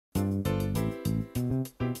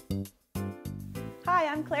Hi,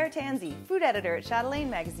 I'm Claire Tansey, food editor at Chatelaine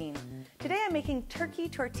magazine. Today I'm making turkey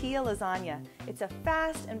tortilla lasagna. It's a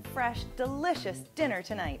fast and fresh, delicious dinner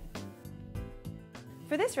tonight.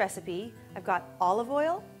 For this recipe, I've got olive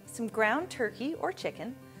oil, some ground turkey or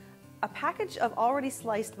chicken, a package of already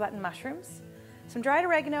sliced button mushrooms, some dried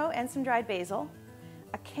oregano and some dried basil,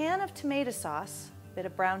 a can of tomato sauce, a bit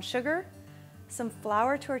of brown sugar, some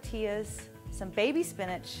flour tortillas, some baby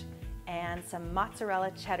spinach, and some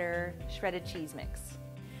mozzarella cheddar shredded cheese mix.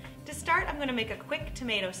 To start, I'm going to make a quick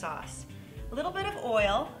tomato sauce. A little bit of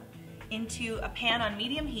oil into a pan on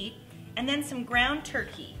medium heat, and then some ground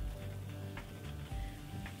turkey.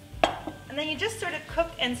 And then you just sort of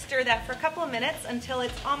cook and stir that for a couple of minutes until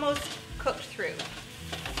it's almost cooked through.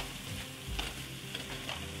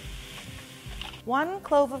 1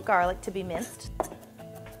 clove of garlic to be minced.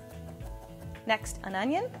 Next, an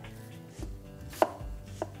onion.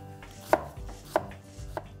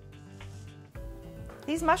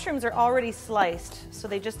 These mushrooms are already sliced, so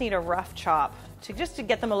they just need a rough chop just to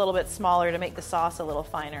get them a little bit smaller to make the sauce a little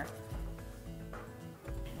finer.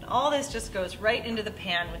 And all this just goes right into the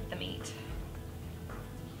pan with the meat.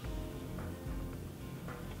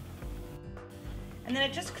 And then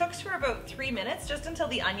it just cooks for about 3 minutes, just until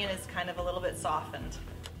the onion is kind of a little bit softened.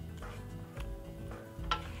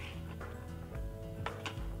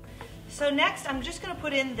 So next, I'm just going to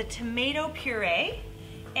put in the tomato puree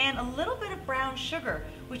and a little bit of brown sugar,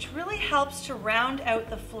 which really helps to round out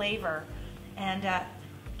the flavor and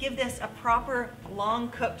give this a proper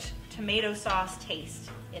long-cooked tomato sauce taste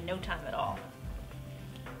in no time at all.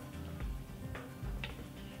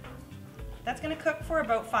 That's going to cook for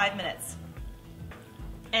about 5 minutes.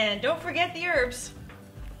 And don't forget the herbs.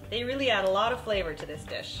 They really add a lot of flavor to this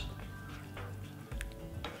dish.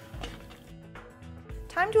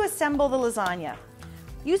 Time to assemble the lasagna.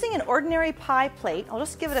 Using an ordinary pie plate, I'll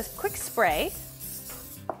just give it a quick spray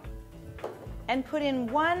and put in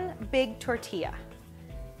 1 big tortilla.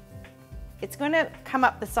 It's going to come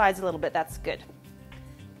up the sides a little bit, that's good.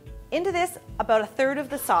 Into this, about 1/3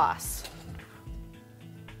 of the sauce.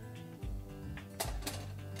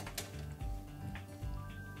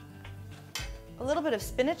 A little bit of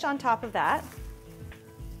spinach on top of that.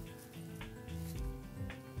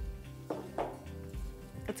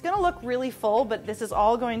 It's going to look really full, but this is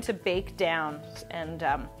all going to bake down and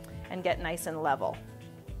get nice and level.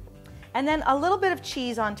 And then a little bit of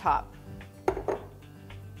cheese on top.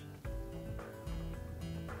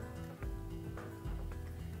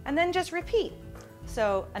 And then just repeat.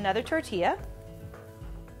 So another tortilla.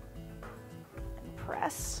 And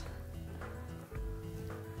press.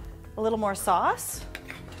 A little more sauce.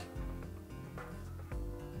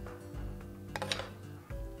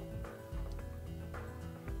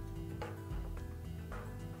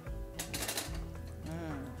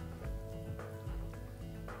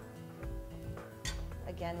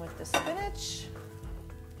 Again with the spinach.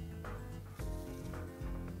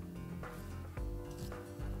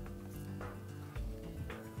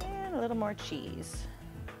 And a little more cheese.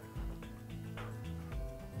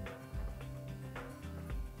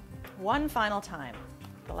 One final time.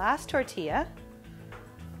 The last tortilla.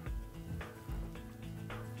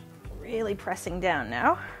 Really pressing down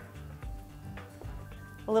now.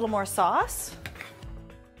 A little more sauce.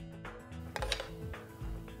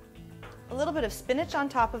 A little bit of spinach on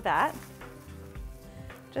top of that.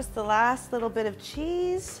 Just the last little bit of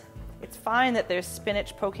cheese. It's fine that there's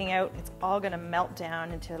spinach poking out. It's all going to melt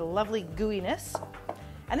down into a lovely gooiness.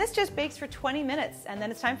 And this just bakes for 20 minutes, and then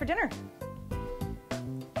it's time for dinner.